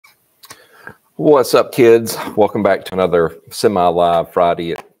What's up, kids? Welcome back to another semi-live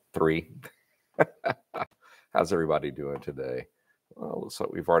Friday at 3. How's everybody doing today? Well, looks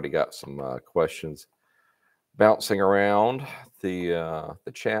like we've already got some questions bouncing around the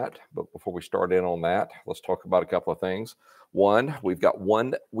chat. But before we start in on that, let's talk about a couple of things. One, we've got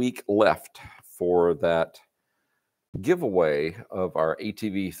 1 week left for that giveaway of our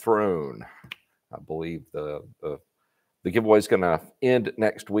ATV throne. I believe the giveaway is going to end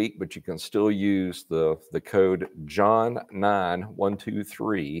next week, but you can still use the code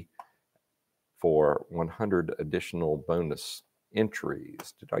John9123 for 100 additional bonus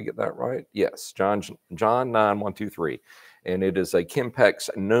entries. Did I get that right? Yes, John9123. And it is a Kimpex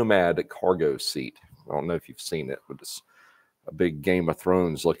Nomad cargo seat. I don't know if you've seen it, but it's a big Game of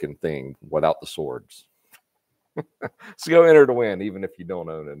Thrones looking thing without the swords. So go enter to win, even if you don't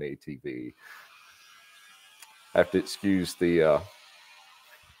own an ATV. I have to excuse the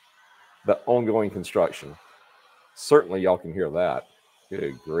ongoing construction. Certainly y'all can hear that.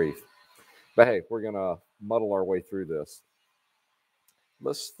 Good grief. But hey, we're going to muddle our way through this.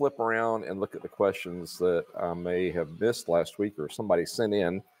 Let's flip around and look at the questions that I may have missed last week or somebody sent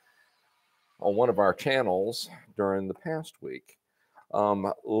in on one of our channels during the past week.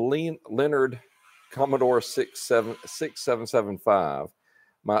 Leonard Commodore 6775.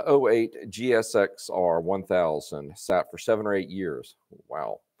 My 08 GSXR 1000 sat for 7 or 8 years.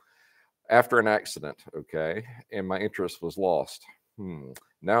 Wow. After an accident, okay, and my interest was lost.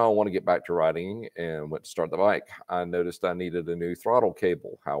 Now I want to get back to riding and went to start the bike. I noticed I needed a new throttle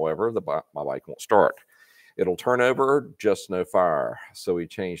cable. However, my bike won't start. It'll turn over, just no fire. So we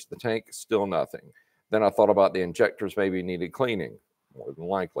changed the tank, still nothing. Then I thought about the injectors maybe needed cleaning, more than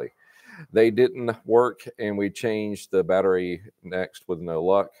likely. They didn't work, and we changed the battery next with no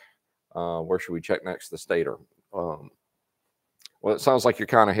luck. Where should we check next? The stator. Well, it sounds like you're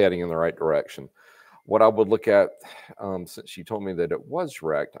kind of heading in the right direction. What I would look at, since you told me that it was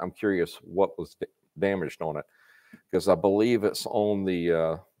wrecked, I'm curious what was damaged on it, because I believe it's on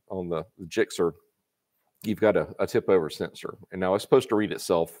the Gixxer. You've got a tip-over sensor, and now it's supposed to read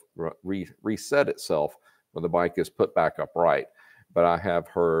itself, reset itself when the bike is put back upright. But I have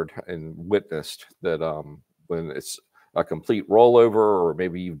heard and witnessed that when it's a complete rollover, or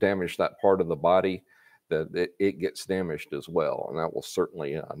maybe you've damaged that part of the body, that it gets damaged as well. And that will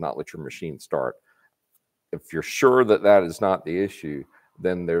certainly not let your machine start. If you're sure that that is not the issue,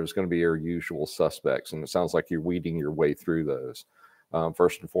 then there's going to be your usual suspects. And it sounds like you're weeding your way through those.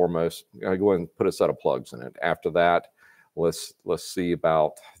 First and foremost, go ahead and put a set of plugs in it. After that, let's see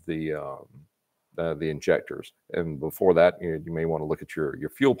about the injectors. And before that, you may want to look at your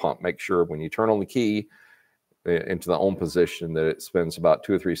fuel pump. Make sure when you turn on the key into the on position that it spends about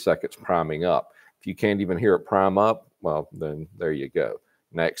 2 or 3 seconds priming up. If you can't even hear it prime up, well, then there you go.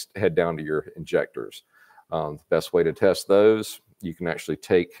 Next, head down to your injectors. The best way to test those, you can actually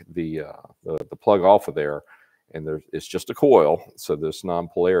take the plug off of there, and it's just a coil, so there's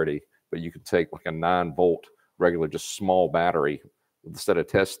non-polarity, but you can take like a 9-volt regular, just small battery with a set of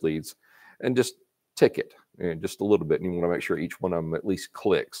test leads, and just tick it and just a little bit. And you want to make sure each one of them at least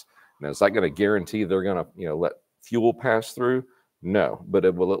clicks. Now, is that going to guarantee they're going to let fuel pass through? No, but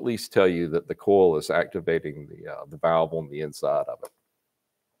it will at least tell you that the coil is activating the valve on the inside of it.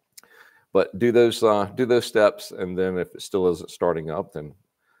 But do those steps, and then if it still isn't starting up, then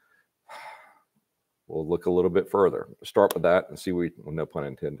we'll look a little bit further. Start with that and see what, no pun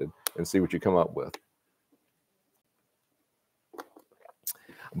intended, and see what you come up with.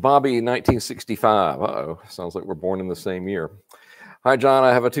 Bobby, 1965. Uh-oh, sounds like we're born in the same year. Hi, John.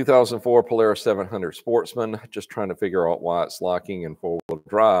 I have a 2004 Polaris 700 Sportsman. Just trying to figure out why it's locking in four-wheel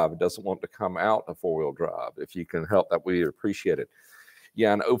drive. It doesn't want to come out of four-wheel drive. If you can help, that we appreciate it.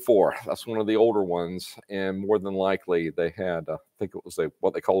 Yeah, an 04. That's one of the older ones, and more than likely they had, I think it was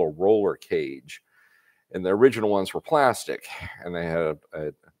what they call a roller cage. And the original ones were plastic, and they had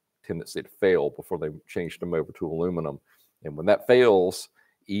a tendency to fail before they changed them over to aluminum. And when that fails,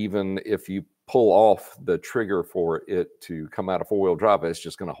 even if you pull off the trigger for it to come out of four-wheel drive, it's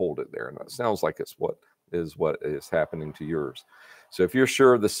just going to hold it there. And it sounds like it's what is happening to yours. So if you're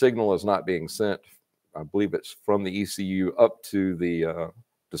sure the signal is not being sent, I believe it's from the ECU up to the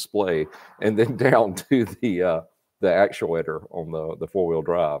display and then down to the actuator on the four-wheel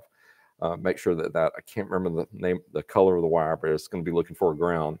drive. Make sure that I can't remember the color of the wire, but it's going to be looking for a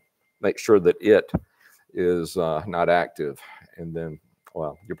ground. Make sure that it is not active, and then,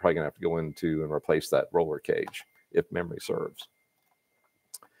 well, you're probably going to have to go into and replace that roller cage if memory serves.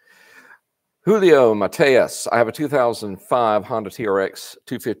 Julio Mateus, I have a 2005 Honda TRX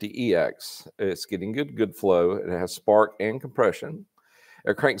 250EX. It's getting good flow. It has spark and compression.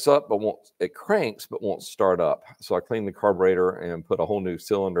 It cranks up, but won't start up. So I cleaned the carburetor and put a whole new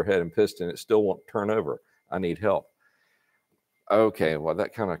cylinder head and piston. It still won't turn over. I need help. Okay, well,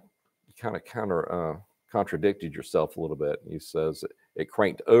 that kind of contradicted yourself a little bit. He says it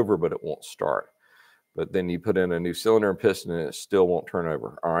cranked over, but it won't start. But then you put in a new cylinder and piston, and it still won't turn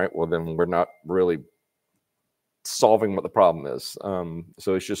over. All right, well, then we're not really solving what the problem is.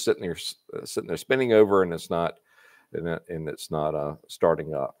 So it's just sitting there spinning over, and it's not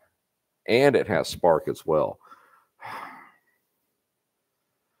starting up, and it has spark as well.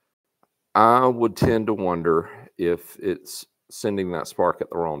 I would tend to wonder if it's sending that spark at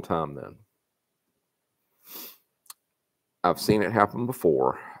the wrong time. Then I've seen it happen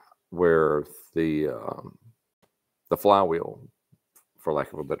before, where the flywheel, for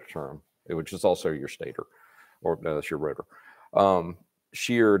lack of a better term, which is also your stator, or no, that's your rotor,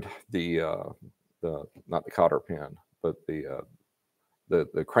 sheared the not the cotter pin, but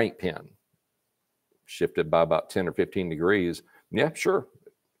the crank pin shifted by about 10 or 15 degrees. Yeah, sure,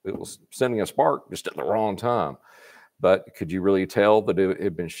 it was sending a spark just at the wrong time. But could you really tell that it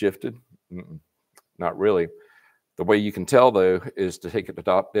had been shifted? Not really. The way you can tell, though, is to take it to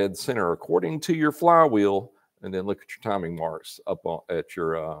top dead center according to your flywheel, and then look at your timing marks up at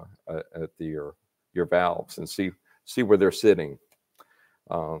your valves and see where they're sitting,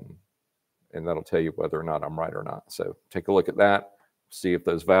 and that'll tell you whether or not I'm right or not. So take a look at that. See if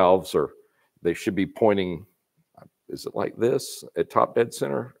those valves they should be pointing. Is it like this at top dead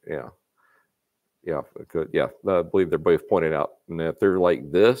center? Yeah. Yeah, good. Yeah, I believe they're both pointed out. And if they're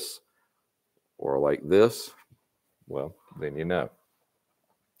like this or like this, well, then you know.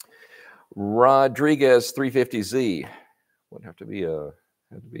 Rodriguez 350Z. Wouldn't have to be a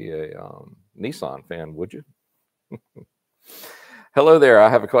Nissan fan, would you? Hello there. I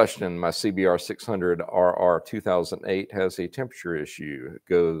have a question. My CBR 600 RR 2008 has a temperature issue. It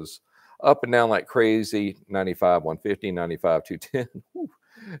goes up and down like crazy. 95, 150, 95, 210.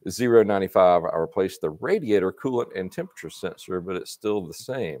 095. I replaced the radiator, coolant, and temperature sensor, but it's still the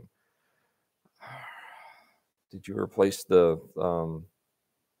same. Did you replace the not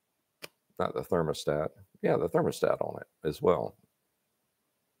the thermostat? Yeah, the thermostat on it as well.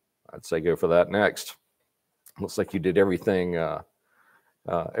 I'd say go for that next. Looks like you did everything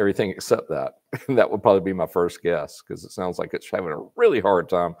except that. That would probably be my first guess, because it sounds like it's having a really hard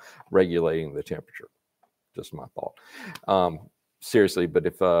time regulating the temperature. Just my thought. Seriously, but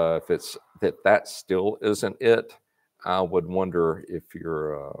if that still isn't it, I would wonder if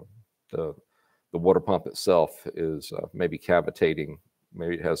your the water pump itself is maybe cavitating.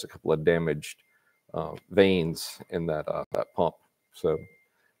 Maybe it has a couple of damaged veins in that pump. So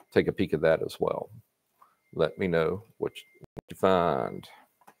take a peek at that as well. Let me know what you find.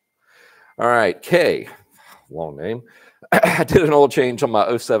 All right, K, long name. I did an oil change on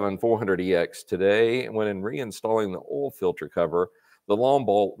my 07 400EX today. When in reinstalling the oil filter cover, the long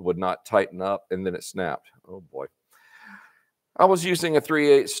bolt would not tighten up, and then it snapped. Oh boy. I was using a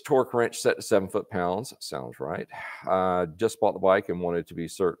 3/8 torque wrench set to 7 foot-pounds. Sounds right. I just bought the bike and wanted to be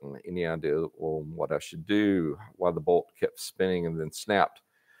certain. Any idea on what I should do? Why the bolt kept spinning and then snapped?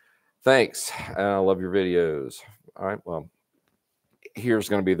 Thanks. I love your videos. All right, well, here's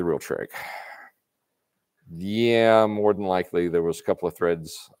going to be the real trick. Yeah, more than likely there was a couple of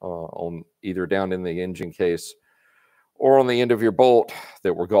threads on either down in the engine case or on the end of your bolt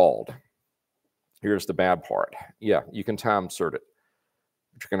that were galled. Here's the bad part. Yeah, you can time insert it,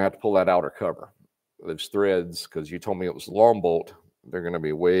 but you're going to have to pull that outer cover. Those threads, because you told me it was a long bolt, they're going to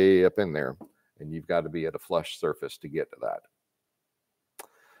be way up in there, and you've got to be at a flush surface to get to that.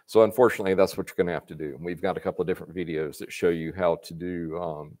 So unfortunately, that's what you're going to have to do. We've got a couple of different videos that show you how to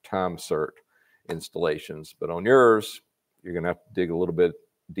do time insert installations, but on yours, you're going to have to dig a little bit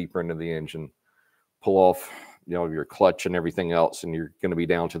deeper into the engine, pull off your clutch and everything else, and you're going to be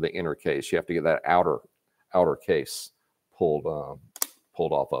down to the inner case. You have to get that outer case pulled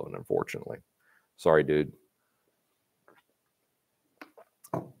off of it, unfortunately. Sorry, dude.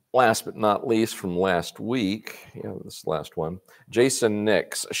 Last but not least, from last week, this last one, Jason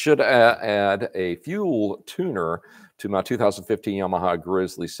Nix. Should I add a fuel tuner to my 2015 Yamaha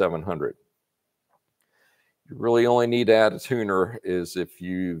Grizzly 700? You really only need to add a tuner is if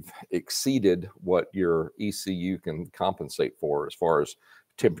you've exceeded what your ECU can compensate for as far as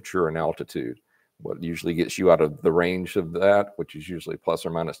temperature and altitude. What usually gets you out of the range of that, which is usually plus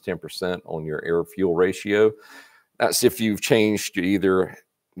or minus 10% on your air-fuel ratio. That's if you've changed either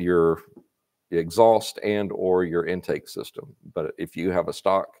your exhaust and or your intake system. But if you have a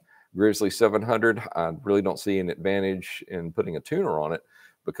stock Grizzly 700, I really don't see an advantage in putting a tuner on it,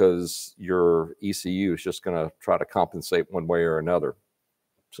 because your ECU is just going to try to compensate one way or another.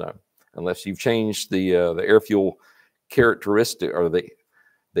 So unless you've changed the air fuel characteristic or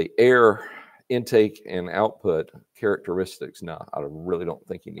the air intake and output characteristics, no, I really don't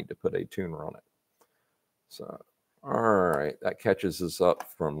think you need to put a tuner on it. So, all right, that catches us up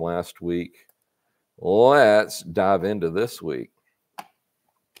from last week. Let's dive into this week.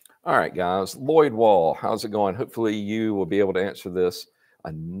 All right, guys. Lloyd Wall, how's it going? Hopefully you will be able to answer this.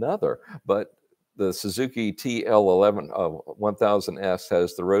 But the Suzuki TL11 1000S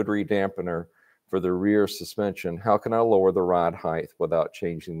has the rotary dampener for the rear suspension. How can I lower the ride height without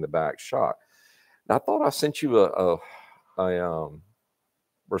changing the back shock? Now, I thought I sent you a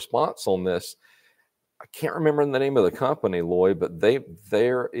response on this. I can't remember the name of the company, Lloyd, but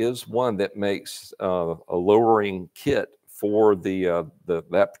there is one that makes a lowering kit for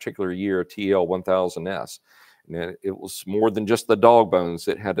that particular year TL1000S, and it was more than just the dog bones.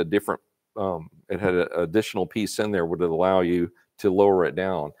 It had a different, it had an additional piece in there would allow you to lower it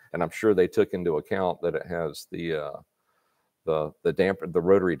down, and I'm sure they took into account that it has the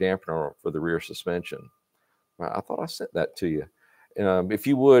rotary dampener for the rear suspension. I thought I sent that to you. If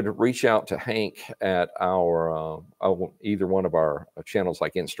you would reach out to Hank at our either one of our channels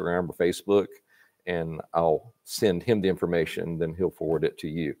like Instagram or Facebook, and I'll send him the information, then he'll forward it to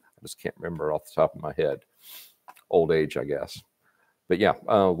you. I just can't remember off the top of my head. Old age, I guess. But yeah,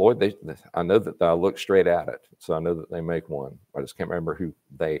 Lloyd, I know that I look straight at it, so I know that they make one. I just can't remember who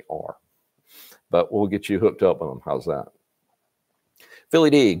they are. But we'll get you hooked up with them. How's that? Philly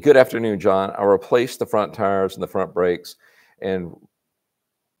D, good afternoon, John. I replaced the front tires and the front brakes and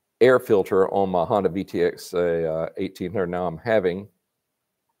air filter on my Honda VTX 1800. Now I'm having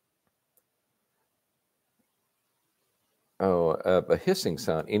a hissing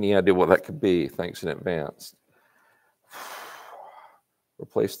sound. Any idea what that could be? Thanks in advance.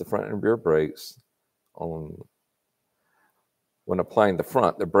 Replace the front and rear brakes on when applying the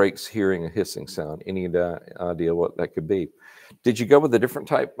front. The brakes hearing a hissing sound. Any idea what that could be? Did you go with a different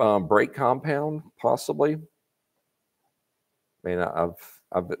type brake compound, possibly? I mean,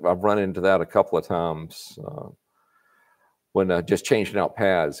 I've run into that a couple of times when just changing out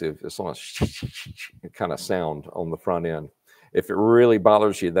pads. If it's on a kind of sound on the front end, if it really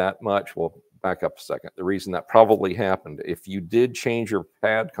bothers you that much, well, back up a second. The reason that probably happened, if you did change your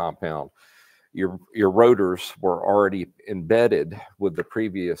pad compound, your rotors were already embedded with the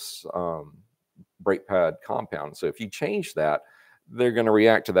previous brake pad compound. So if you change that, they're going to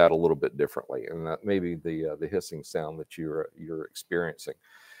react to that a little bit differently, and that may be the hissing sound that you're experiencing.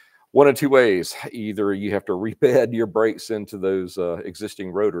 One of two ways: either you have to rebed your brakes into those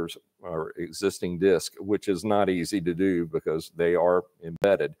existing rotors or existing disc, which is not easy to do because they are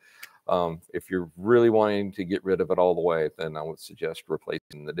embedded. If you're really wanting to get rid of it all the way, then I would suggest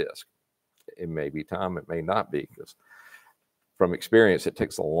replacing the disc. It may be time, it may not be, because from experience, it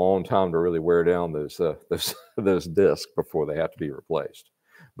takes a long time to really wear down those discs before they have to be replaced.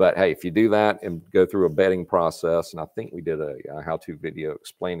 But hey, if you do that and go through a bedding process, and I think we did a how-to video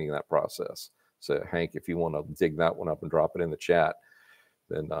explaining that process. So Hank, if you want to dig that one up and drop it in the chat,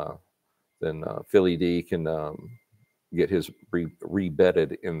 then Philly D can get his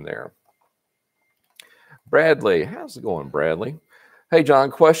rebedded in there. Bradley, how's it going, Bradley? Hey,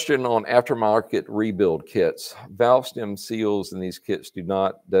 John, question on aftermarket rebuild kits. Valve stem seals in these kits do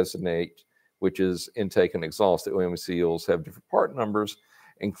not designate which is intake and exhaust. The OEM seals have different part numbers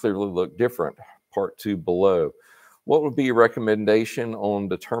and clearly look different. Part 2 below. What would be your recommendation on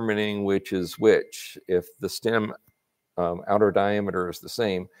determining which is which? If the stem outer diameter is the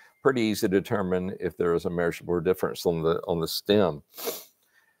same, pretty easy to determine if there is a measurable difference on the stem.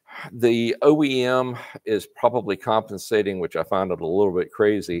 The OEM is probably compensating, which I find it a little bit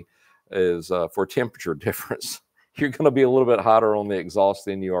crazy, is for temperature difference. You're going to be a little bit hotter on the exhaust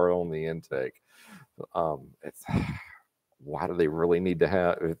than you are on the intake. Why do they really need to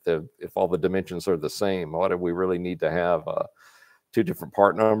have, if all the dimensions are the same, why do we really need to have two different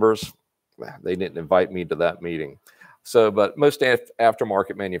part numbers? They didn't invite me to that meeting. So, but most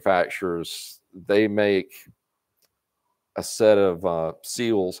aftermarket manufacturers, they make a set of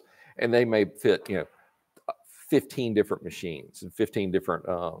seals, and they may fit 15 different machines and 15 different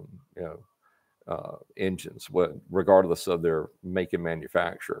engines, regardless of their make and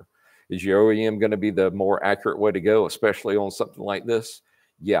manufacturer. Is your OEM going to be the more accurate way to go, especially on something like this?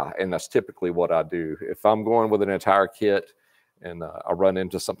 Yeah, and that's typically what I do. If I'm going with an entire kit and I run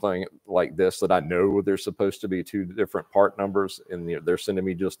into something like this that I know there's supposed to be two different part numbers and they're sending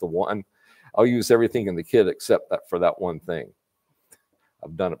me just the one, I'll use everything in the kit except that for that one thing.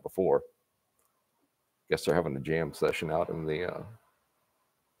 I've done it before. Guess they're having a jam session out in the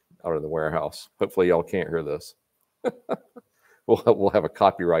warehouse. Hopefully y'all can't hear this. we'll have a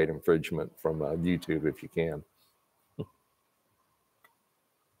copyright infringement from YouTube if you can.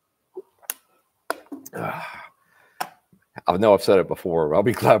 I know I've said it before. I'll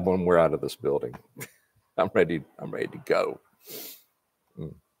be glad when we're out of this building. I'm ready to go.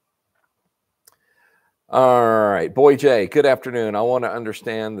 All right, Boy J, good afternoon. I want to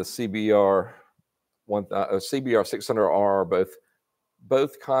understand the CBR 600R,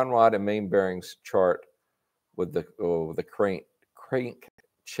 both conrod and main bearings chart with the crank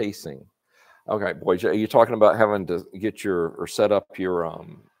chasing. Okay, Boy J, are you talking about having to get or set up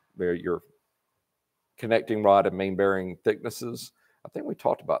your connecting rod and main bearing thicknesses? I think we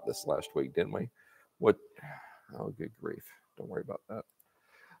talked about this last week, didn't we? Oh, good grief. Don't worry about that.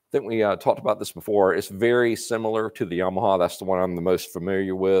 I think we talked about this before. It's very similar to the Yamaha. That's the one I'm the most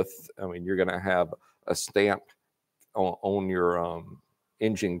familiar with. I mean, you're going to have a stamp on your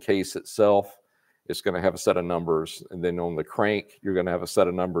engine case itself. It's going to have a set of numbers. And then on the crank, you're going to have a set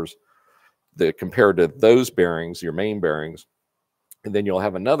of numbers that compared to those bearings, your main bearings. And then you'll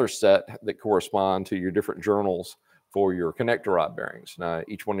have another set that correspond to your different journals for your connector rod bearings. Now,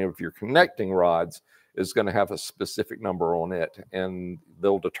 each one of your connecting rods is going to have a specific number on it, and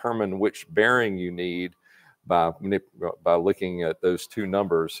they'll determine which bearing you need by looking at those two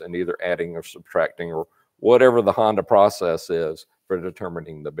numbers and either adding or subtracting or whatever the Honda process is for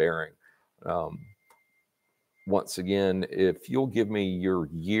determining the bearing. Once again, if you'll give me your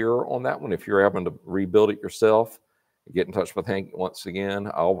year on that one, if you're having to rebuild it yourself, get in touch with Hank once again.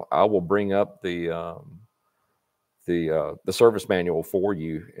 I will bring up the service manual for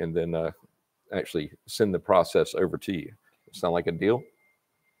you, and then actually send the process over to you. Sound like a deal?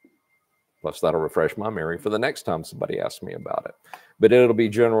 Plus, that'll refresh my memory for the next time somebody asks me about it. But it'll be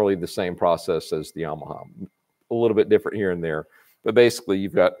generally the same process as the Yamaha. A little bit different here and there. But basically,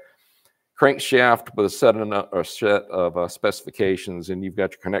 you've got crankshaft with a set of specifications, and you've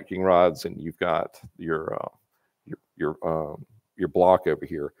got your connecting rods, and you've got your block over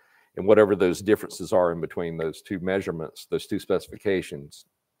here. And whatever those differences are in between those two measurements, those two specifications,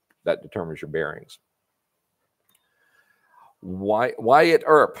 that determines your bearings. Wyatt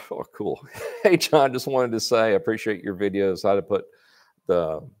Earp. Oh, cool. Hey, John, just wanted to say I appreciate your videos. I had to put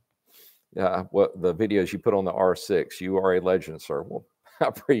the videos you put on the R6. You are a legend, sir. Well, I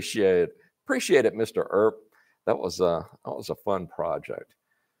appreciate it. Appreciate it, Mr. Earp. That was a fun project.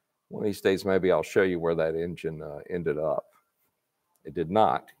 One of these days, maybe I'll show you where that engine ended up. It did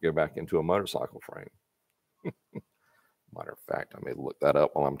not go back into a motorcycle frame. Matter of fact, I may look that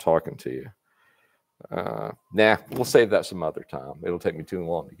up while I'm talking to you. Nah, we'll save that some other time. It'll take me too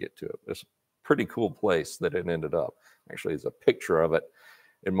long to get to it. It's a pretty cool place that it ended up. Actually, there's a picture of it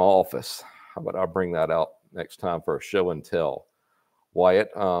in my office. How about I bring that out next time for a show and tell? Wyatt,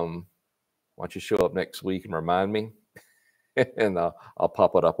 why don't you show up next week and remind me? And I'll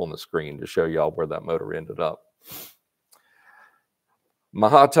pop it up on the screen to show y'all where that motor ended up.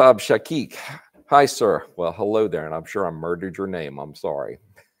 Mahatab Shakik. Hi, sir. Well, hello there, and I'm sure I murdered your name. I'm sorry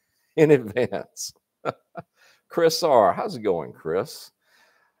in advance. Chris R. How's it going, Chris?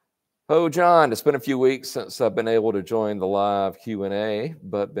 Oh, John, it's been a few weeks since I've been able to join the live Q&A,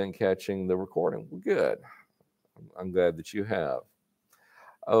 but been catching the recording. Well, good. I'm glad that you have.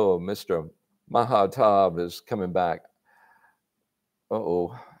 Oh, Mr. Mahatab is coming back.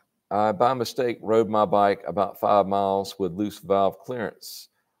 Uh-oh. I, by mistake, rode my bike about 5 miles with loose valve clearance.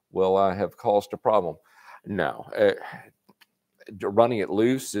 Will I have caused a problem? No. Running it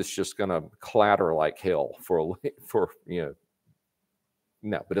loose is just going to clatter like hell for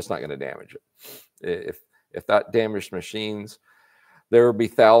no, but it's not going to damage it. If that damaged machines, there would be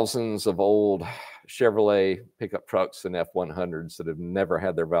thousands of old Chevrolet pickup trucks and F-100s that have never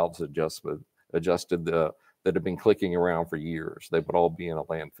had their valves adjusted that have been clicking around for years. They would all be in a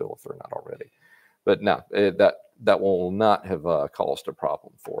landfill if they're not already. But no, that will not have caused a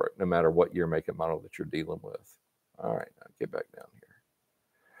problem for it, no matter what year, make, and model that you're dealing with. All right, now get back down here.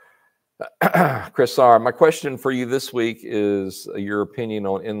 Chris R., my question for you this week is your opinion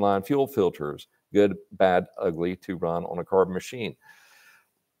on inline fuel filters, good, bad, ugly, to run on a carbon machine.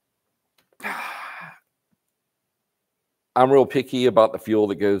 I'm real picky about the fuel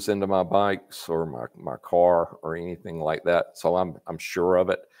that goes into my bikes or my car or anything like that, so I'm sure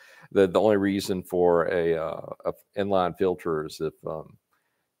of it. The only reason for a inline filter is if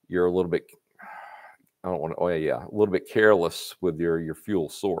you're a little bit, a little bit careless with your fuel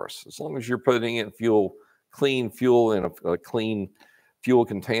source. As long as you're putting in clean fuel in a clean fuel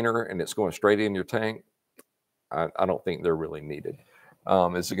container and it's going straight in your tank, I don't think they're really needed.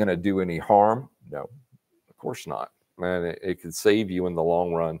 Is it going to do any harm? No, of course not. Man, it could save you in the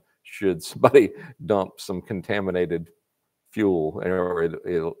long run should somebody dump some contaminated fuel, or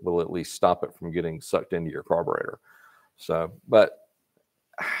it will at least stop it from getting sucked into your carburetor. So, but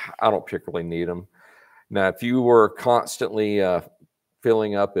I don't particularly need them. Now, if you were constantly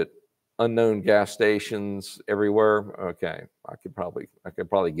filling up at unknown gas stations everywhere, okay, I could probably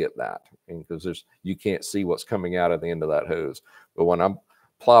get that, because you can't see what's coming out of the end of that hose. But when I'm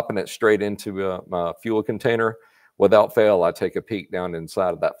plopping it straight into my fuel container, without fail, I take a peek down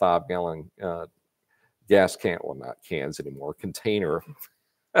inside of that 5-gallon gas can, well, not cans anymore, container,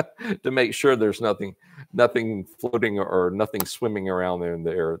 to make sure there's nothing floating or nothing swimming around in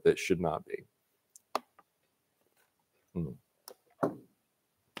there that should not be.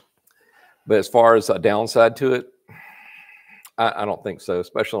 But as far as a downside to it, I don't think so,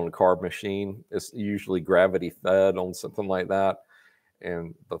 especially on a carb machine. It's usually gravity fed on something like that,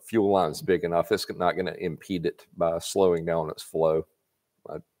 and the fuel line is big enough. It's not going to impede it by slowing down its flow.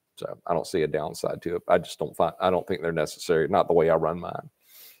 So I don't see a downside to it. I don't think they're necessary, not the way I run mine.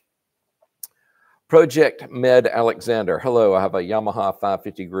 Project Med Alexander. Hello, I have a Yamaha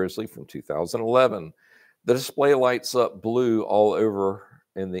 550 Grizzly from 2011. The display lights up blue all over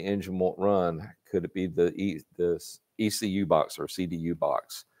and the engine won't run. Could it be the ECU box or CDU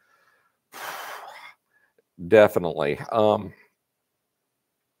box? Definitely.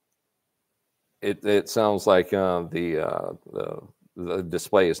 It sounds like the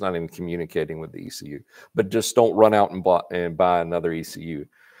display is not even communicating with the ECU. But just don't run out and buy another ECU.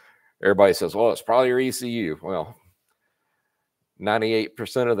 Everybody says, well, it's probably your ECU. Well,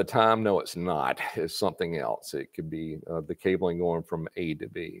 98% of the time, no, it's not. It's something else. It could be the cabling going from A to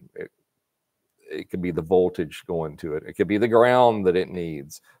B. It could be the voltage going to it. It could be the ground that it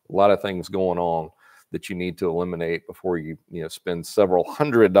needs. A lot of things going on that you need to eliminate before you spend several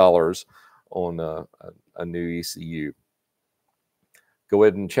 $100s on a new ECU. Go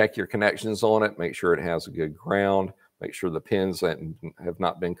ahead and check your connections on it. Make sure it has a good ground. Make sure the pins have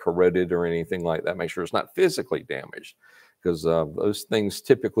not been corroded or anything like that. Make sure it's not physically damaged, because those things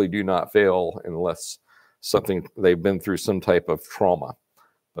typically do not fail unless they've been through some type of trauma.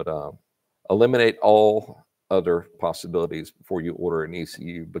 But eliminate all other possibilities before you order an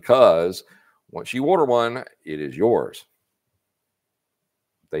ECU, because once you order one, it is yours.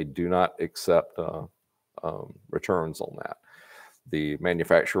 They do not accept returns on that. The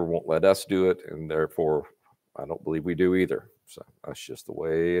manufacturer won't let us do it, and therefore I don't believe we do either. So that's just the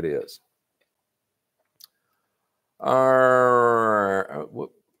way it is. About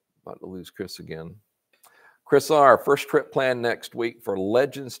to lose Chris again. Chris R., first trip planned next week for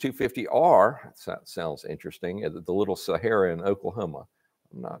Legends 250R. That sounds interesting. At the Little Sahara in Oklahoma.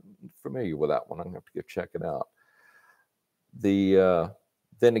 I'm not familiar with that one. I'm going to have to go check it out.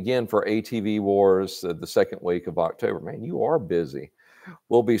 Then again, for ATV Wars, the second week of October. Man, you are busy.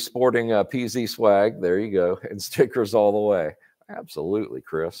 We'll be sporting a PZ swag. There you go. And stickers all the way. Absolutely,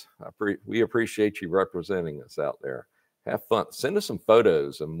 Chris. We appreciate you representing us out there. Have fun. Send us some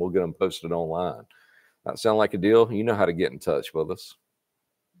photos and we'll get them posted online. That sound like a deal? You know how to get in touch with us.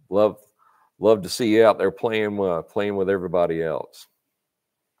 Love to see you out there playing with everybody else.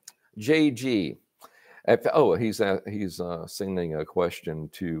 JG. He's sending a question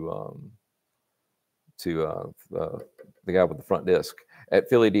to the guy with the front disc. At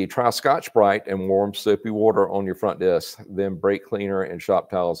Philly D, try Scotch-Brite and warm soapy water on your front disc, then brake cleaner and shop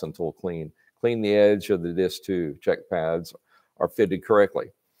towels until clean. Clean the edge of the disc too. Check pads are fitted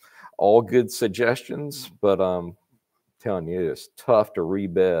correctly. All good suggestions, but I'm telling you, it's tough to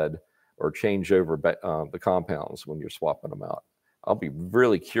rebed or change over the compounds when you're swapping them out. I'll be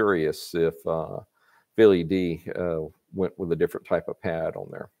really curious if Philly D went with a different type of pad on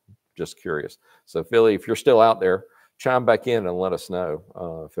there. Just curious. So Philly, if you're still out there, chime back in and let us know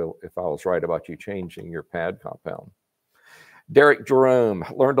if I was right about you changing your pad compound. Derek Jerome,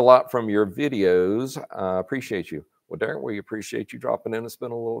 learned a lot from your videos. Appreciate you. Well, Derek, we appreciate you dropping in and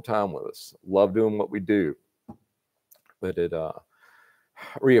spending a little time with us. Love doing what we do. But it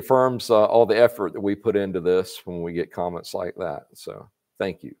reaffirms all the effort that we put into this when we get comments like that. So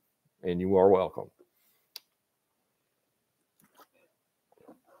thank you. And you are welcome.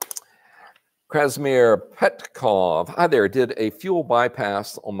 Krasimir Petkov. Hi there. Did a fuel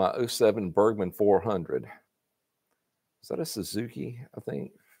bypass on my 07 Bergman 400. Is that a Suzuki? I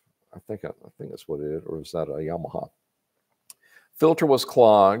think that's what it is. Or is that a Yamaha? Filter was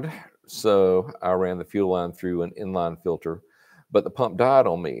clogged, so I ran the fuel line through an inline filter, but the pump died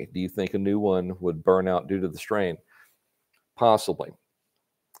on me. Do you think a new one would burn out due to the strain? Possibly.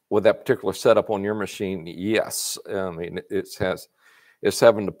 With that particular setup on your machine, yes. I mean, it's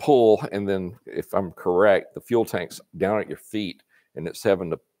having to pull, and then if I'm correct, the fuel tank's down at your feet, and it's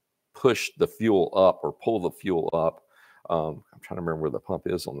having to push the fuel up or pull the fuel up I'm trying to remember where the pump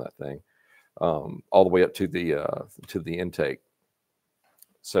is on that thing, all the way up to the intake.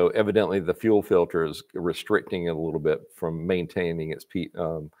 So evidently the fuel filter is restricting it a little bit from maintaining its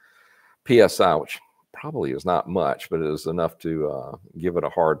PSI, which probably is not much, but it is enough to give it a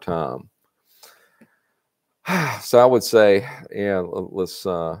hard time. So I would say, yeah, let's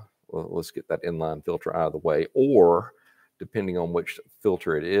get that inline filter out of the way, or depending on which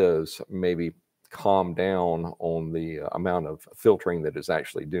filter it is, maybe calm down on the amount of filtering that it's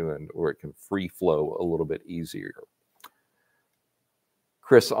actually doing, where it can free flow a little bit easier.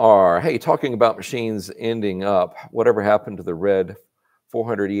 Chris R. Hey, talking about machines ending up, whatever happened to the red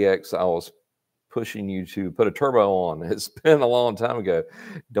 400EX I was pushing you to put a turbo on? It's been a long time ago.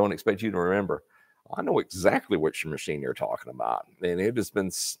 Don't expect you to remember. I know exactly which machine you're talking about. And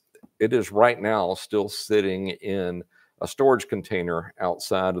it is right now still sitting in a storage container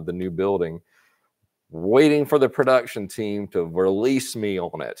outside of the new building, waiting for the production team to release me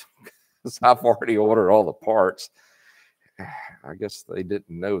on it. Because I've already ordered all the parts. I guess they didn't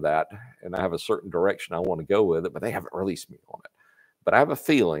know that, and I have a certain direction I want to go with it, but they haven't released me on it. But I have a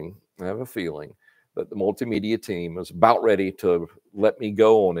feeling that the multimedia team is about ready to let me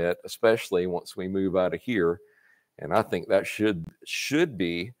go on it, especially once we move out of here. And I think that should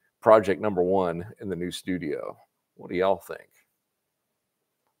be project number 1 in the new studio. What do y'all think?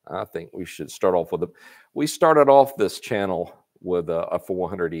 I think we should start off with we started off this channel with a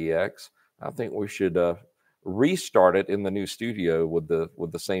 400EX. I think we should restart it in the new studio with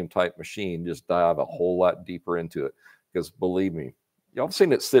the same type machine, just dive a whole lot deeper into it. Because believe me, y'all have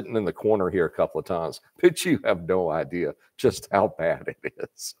seen it sitting in the corner here a couple of times, but you have no idea just how bad it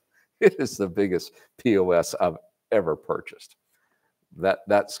is. It is the biggest POS I've ever purchased.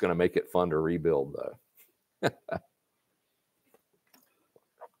 That's going to make it fun to rebuild, though.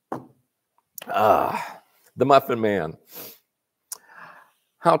 The Muffin Man.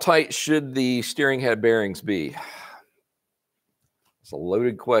 How tight should the steering head bearings be? It's a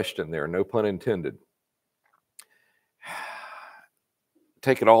loaded question there, no pun intended.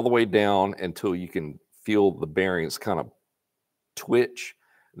 Take it all the way down until you can feel the bearings kind of twitch,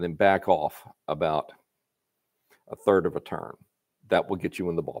 and then back off about a third of a turn. That will get you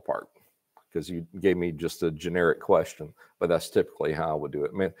in the ballpark, because you gave me just a generic question, but that's typically how I would do it.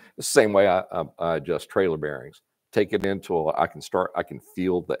 I mean, the same way I adjust trailer bearings. Take it until I can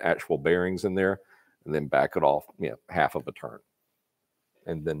feel the actual bearings in there, and then back it off, half of a turn,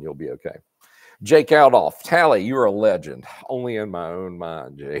 and then you'll be okay. Jake Aldoff, Talley, you're a legend. Only in my own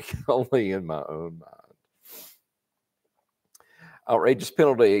mind, Jake. Only in my own mind. Outrageous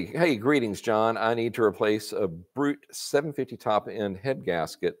penalty. Hey, greetings, John. I need to replace a brute 750 top end head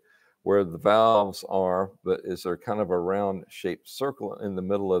gasket where the valves are, but is there kind of a round shaped circle in the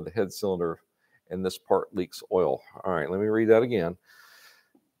middle of the head cylinder, and this part leaks oil. All right, let me read that again.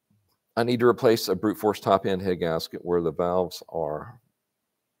 I need to replace a brute force top end head gasket where the valves are,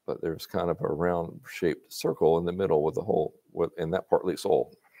 but there's kind of a round shaped circle in the middle with the hole, and that part leaks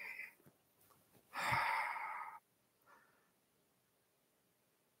oil.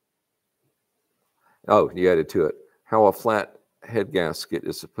 Oh, you added to it. How a flat head gasket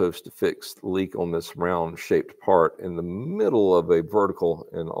is supposed to fix the leak on this round shaped part in the middle of a vertical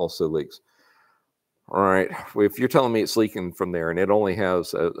and also leaks. All right, if you're telling me it's leaking from there and it only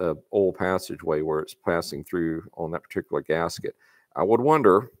has a oil passageway where it's passing through on that particular gasket, I would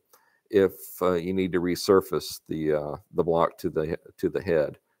wonder if you need to resurface the block to the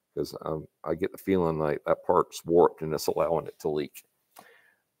head, because I get the feeling like that part's warped and it's allowing it to leak.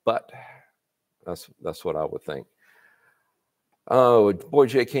 But that's what I would think. Oh, boy,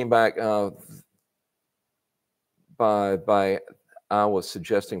 Jay came back by I was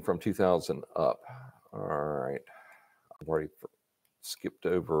suggesting from 2000 up. All right, I've already skipped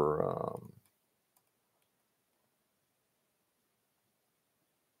over.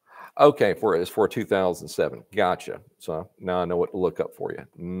 Okay, it's for 2007. Gotcha. So now I know what to look up for you.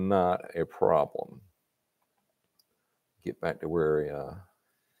 Not a problem. Get back to where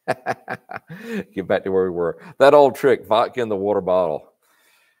get back to where we were. That old trick, vodka in the water bottle.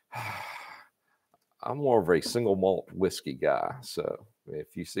 I'm more of a single malt whiskey guy, so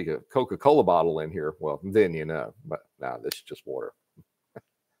if you see a Coca-Cola bottle in here, well, then you know. But nah, this is just water, as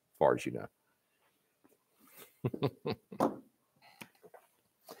far as you know.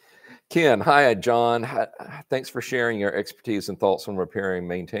 Ken, hi, John. Thanks for sharing your expertise and thoughts on repairing and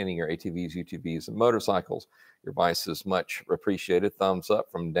maintaining your ATVs, UTVs, and motorcycles. Your advice is much appreciated. Thumbs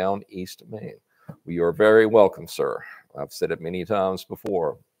up from down East Maine. Well, you're very welcome, sir. I've said it many times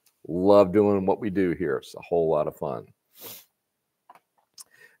before. Love doing what we do here. It's a whole lot of fun.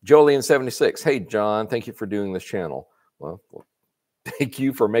 Jolene76. Hey, John, thank you for doing this channel. Well, thank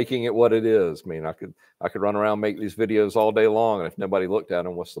you for making it what it is. I mean, I could run around and make these videos all day long, and if nobody looked at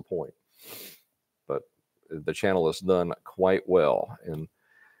them, what's the point? But the channel has done quite well, and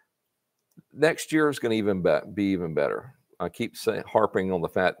next year is going to be even better. I keep harping on the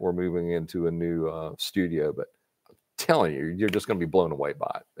fact we're moving into a new studio, but I'm telling you, you're just going to be blown away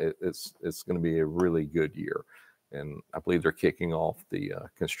by it. It's going to be a really good year, and I believe they're kicking off the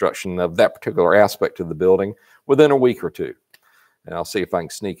construction of that particular aspect of the building within a week or two. And I'll see if I can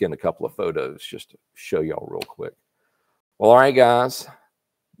sneak in a couple of photos just to show y'all real quick. Well, all right, guys.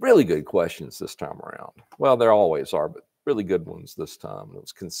 Really good questions this time around. Well, there always are, but really good ones this time. It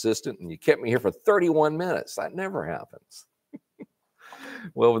was consistent, and you kept me here for 31 minutes. That never happens.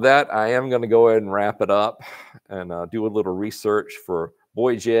 Well, with that, I am going to go ahead and wrap it up and do a little research for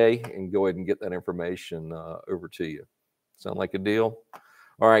Boy Jay and go ahead and get that information over to you. Sound like a deal?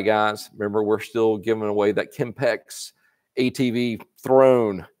 All right, guys. Remember, we're still giving away that Kimpex ATV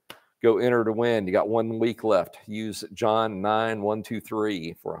throne. Go enter to win. You got 1 week left. Use John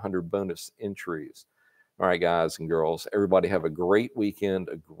 9123 for 100 bonus entries. All right, guys and girls, everybody have a great weekend,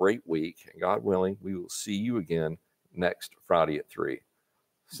 a great week. And God willing, we will see you again next Friday at 3.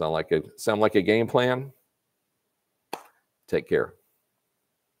 Sound like a game plan? Take care.